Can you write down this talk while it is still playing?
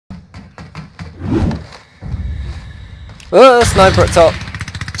Oh, sniper at top.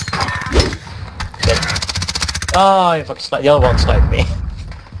 Oh, you fucking the other one sniped me.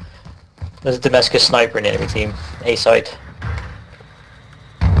 There's a Damascus sniper in the enemy team. A side.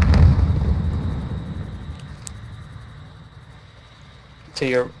 To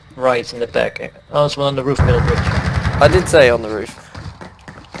your right in the back. Oh, there's one on the roof, middle bridge. I did say on the roof.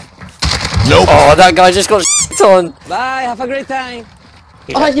 Nope. Oh, that guy just got shit on. Bye, have a great time.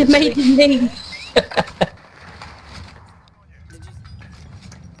 Oh, you made his name.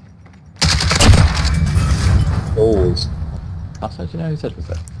 Balls. How do you know whose head was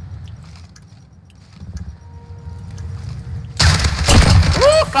that?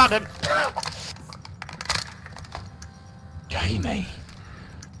 Oh, found him! Jamie.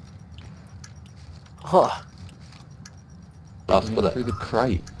 Oh. Last bullet through the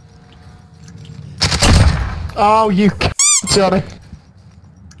crate. Oh, you Johnny.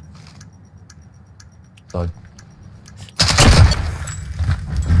 So. You've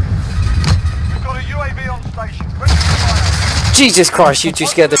got a UAV on station. Ready to fire. Jesus Christ, you two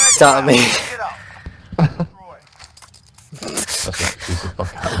scared the shit out of me. Get up. That's what she's the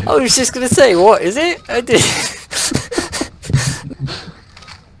fuck out of I was just gonna say, what is it? I did.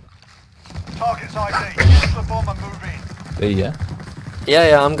 Target's ID. Use the bomb and move in. B, yeah?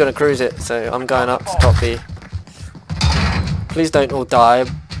 Yeah, I'm gonna cruise it, so I'm going up to top B. Please don't all die.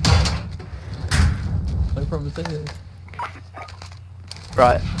 No problem there.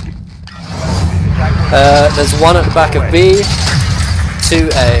 Right. There's one at the back of B.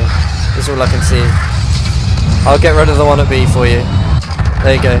 2A. Is all I can see. I'll get rid of the one at B for you.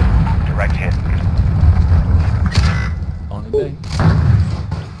 There you go. Direct hit. On the B.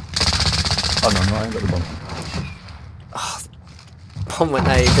 Oh no, I ain't got the bomb. Bomb went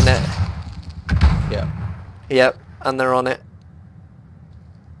A, didn't it? Yeah. Yep, and they're on it.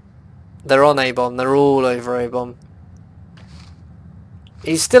 They're on A-bomb, they're all over A-bomb.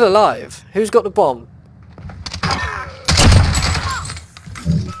 He's still alive. Who's got the bomb?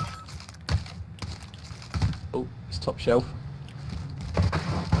 Oh, it's top shelf.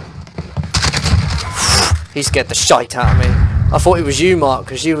 He scared the shite out of me. I thought it was you, Mark,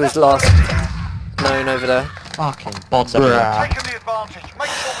 because you was last known over there. Fucking bots everywhere. Taking the advantage. Make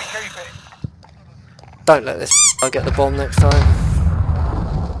sure we keep it. Don't let this I'll get the bomb next time.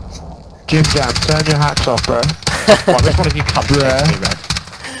 Jim Jam, turn your hats off, bro. Right, which one of you come to me, Red?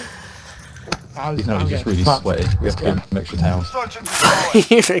 He's not just really sweaty. We have to give him some extra towels. Search and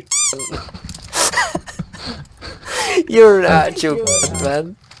destroy. You're an actual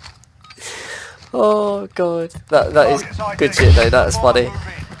man. Oh god. That is good shit though, that's funny.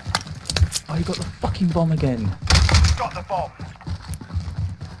 Oh, you got the fucking bomb again. Got the bomb.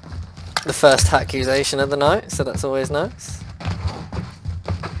 The first accusation of the night, so that's always nice.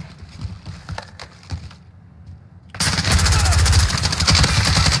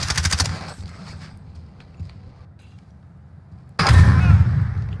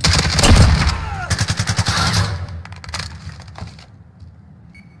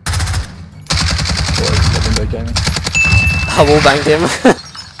 Jamie. I wall banged him. Got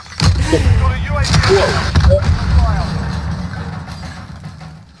a UAV. Fire.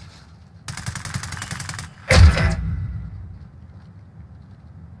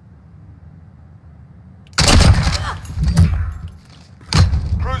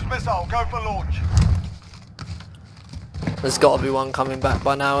 Cruise missile, go for launch. There's got to be one coming back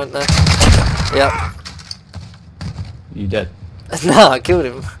by now, isn't there? Yep. You dead? Nah, I killed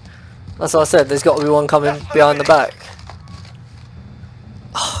him. That's what I said, there's got to be one coming behind the back.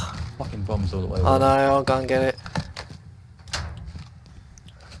 Fucking bombs all the way. I know, I'll go and get it.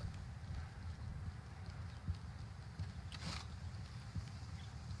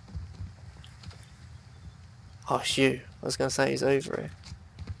 Oh shoot, I was going to say he's over here.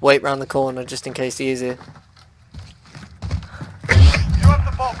 Wait round the corner just in case he is here. You have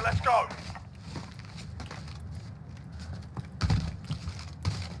the bomb, let's go.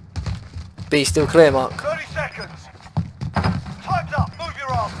 B still clear, Mark. 30 seconds. Time's up, move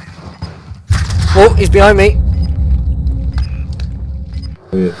your asses. Oh, he's behind me.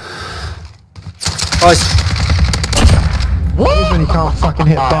 Nice. What? When you can't fucking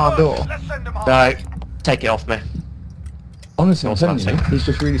hit barn door. Let's send them home. No, take it off me. Honestly, I'm What's telling you, that? he's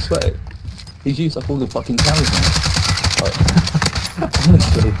just really sweaty. He's used up all the fucking towels now. Like,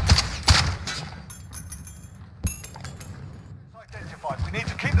 honestly. Identified. We need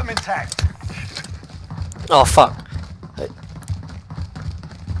to keep them intact. Oh fuck.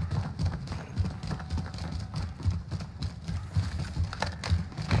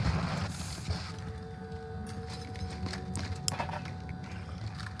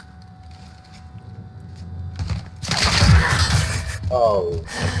 Oh,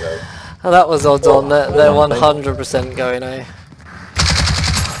 okay. Oh, that was odds on. They're 100% going A.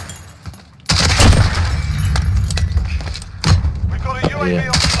 We've got a UAV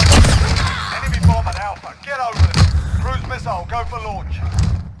on site. Enemy bomb at Alpha. Get over it. Cruise missile. Go for launch.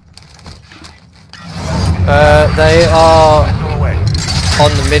 They are Missile away.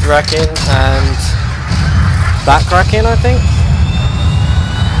 on the mid racking and back racking, I think.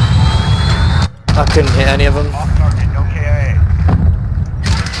 I couldn't hit any of them. Off target. No KIA.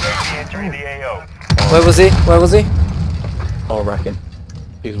 UAV entering the AO. Where was he? Where was he? I reckon.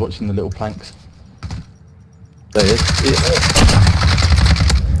 He was watching the little planks. There he is.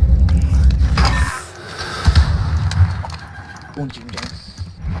 Go on, Jim Jones.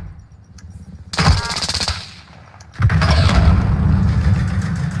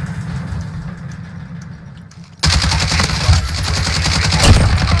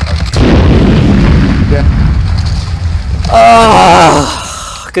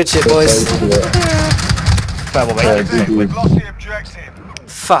 Ah, good shit, boys. We've lost the objective.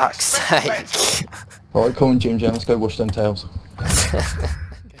 Fuck's sake. Alright, come on, Jim Jones. Let's go wash them tails.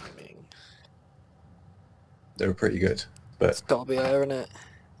 They were pretty good, but It's gotta be there, innit?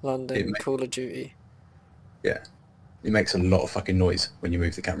 London, It ma- Call of Duty. yeah, it makes a lot of fucking noise when you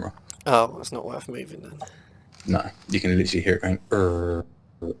move the camera. Oh, it's not worth moving then. No, you can literally hear it going.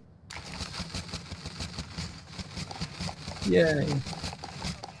 Yay!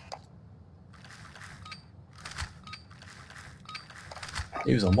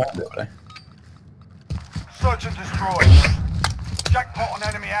 He was on one the other day. Search and destroy. Jackpot on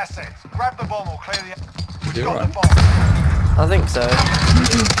enemy assets. Grab the bomb or clear the... We've You got alright? the bomb. I think so.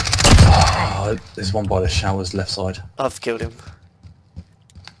 Oh, there's one by the showers left side. I've killed him.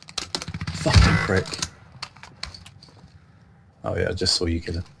 Fucking prick. Oh yeah, I just saw you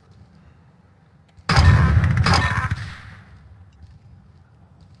kill him.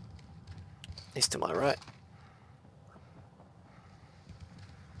 He's to my right.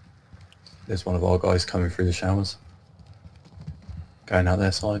 There's one of our guys coming through the showers. Going out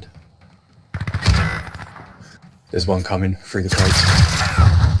their side. There's one coming through the crates.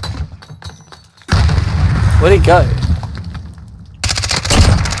 Where'd he go?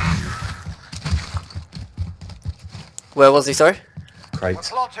 Where was he, sorry? We're Crates.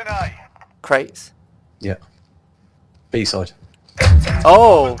 planting A. Crates. Yeah. B side.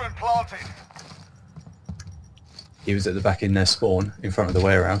 Oh! Been planted. He was at the back in their spawn, in front of the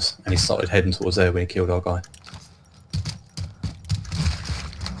warehouse, and he started heading towards there when he killed our guy.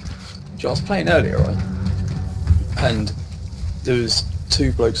 I was playing earlier, right? And there was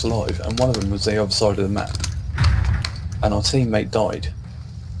two blokes alive, and one of them was the other side of the map. And our teammate died.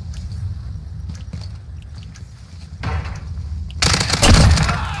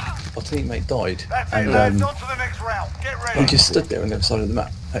 Our teammate died, That's it, and lads. On to the next round. Get he ready. just stood there on the other side of the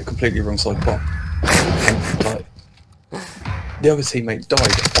map, at completely wrong side of the bomb. Like, the other teammate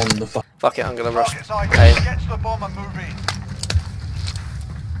died on the Fuck it, I'm gonna rush. Target's ID. Hey. Get to the bomb and move in.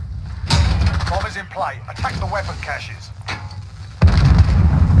 Bomb is in play. Attack the weapon caches.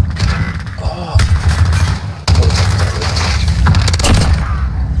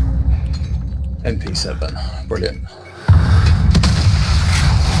 MP7, brilliant.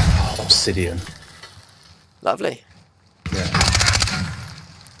 Obsidian, Lovely. yeah.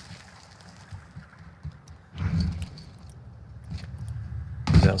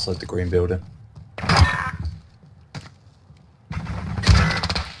 He's outside the green building.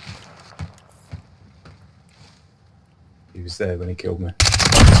 He was there when he killed me.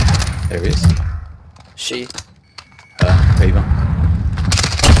 There he is. She. Beaver.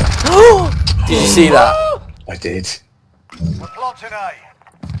 Did you see that? I did. We're planting A.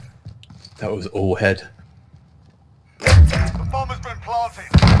 That was all head. The bomb has been planted.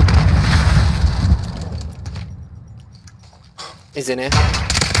 He's in here.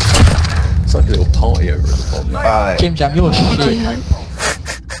 It's like a little party over at the bottom. Like, Jim Jam, you're shit.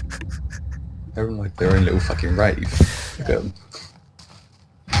 they're in like their own little fucking rave. Look at them.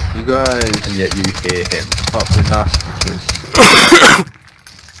 You guys And yet you hear him. up the nostrils.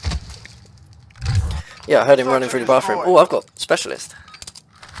 Yeah, I heard him running through the bathroom. Oh, I've got specialist.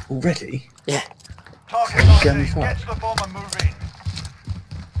 Already? Yeah. Target Get me ID. far. Get to the bomb and move in.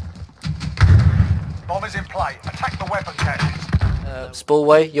 Bomb is in play. Attack the weapon caches. Spall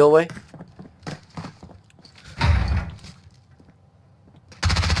way, your way.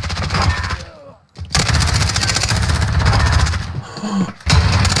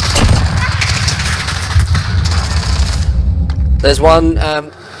 There's one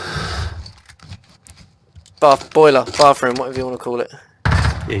bathroom, whatever you want to call it.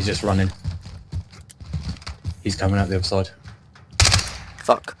 Yeah, he's just running. He's coming out the other side.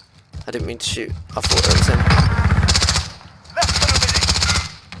 Fuck. I didn't mean to shoot. I thought it was him. Less than a minute.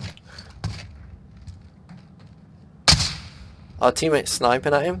 Our teammate's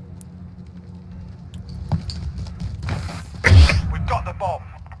sniping at him. We've got the bomb.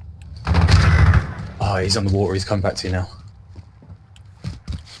 Oh, he's on the water. He's coming back to you now.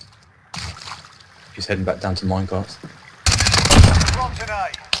 He's heading back down to minecarts. Planting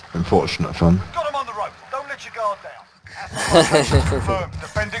A. Unfortunate fun. Got him on the rope. Don't let your guard down. Asset locations confirmed.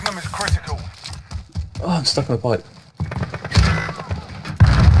 Defending them is critical. Oh, I'm stuck on a pipe.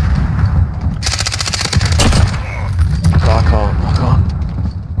 I can't.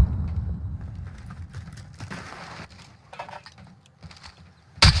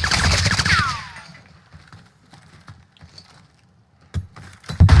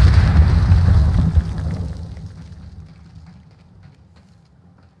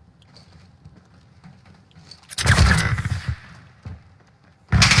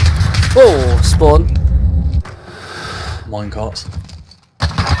 Oh, spawn. Minecarts.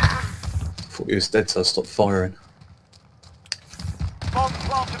 Thought he was dead, so I stopped firing. Bomb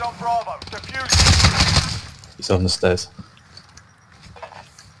planted on Bravo. Defuse. He's on the stairs.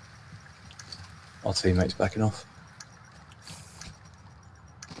 Our teammate's backing off.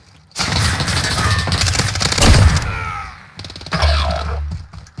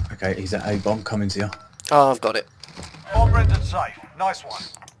 Okay, he's at A bomb coming to you. Oh, I've got it. Bomb rendered safe. Nice one.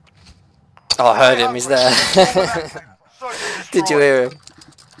 Oh, I heard him. He's there. Did you hear him?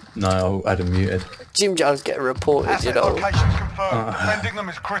 No, I had him muted. Jim Jones getting reported, you Asset know. locations confirmed. Defending them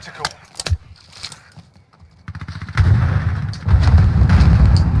is critical.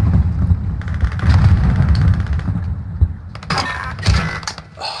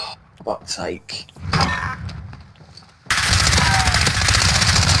 Fuck's sake.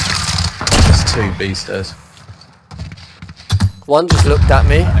 There's two B stairs. One just looked at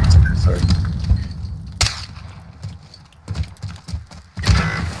me. Sorry.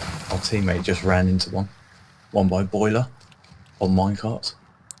 Our teammate just ran into one. One by boiler. On minecarts.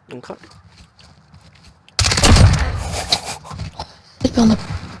 Okay. You can hear him?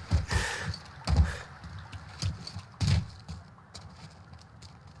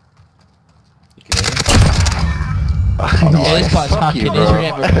 Yeah, this guy's hacking. He's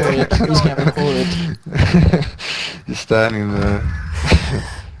getting recorded. He's getting recorded. You're standing there.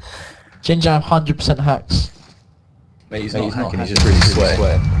 Ginger 100% hacks. Mate, he's not hacking, he's just really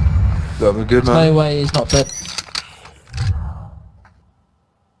sweating. That'll be good, No man. way he's not dead.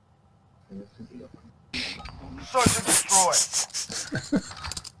 Search and destroy.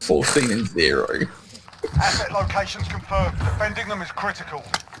 14 and 0. Asset locations confirmed. Defending them is critical.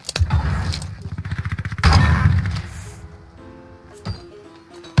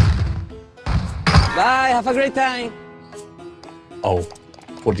 Bye, have a great time. Oh,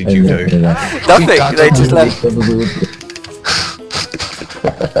 what did you do? Nothing, they just left.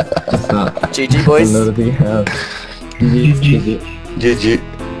 GG boys. GG.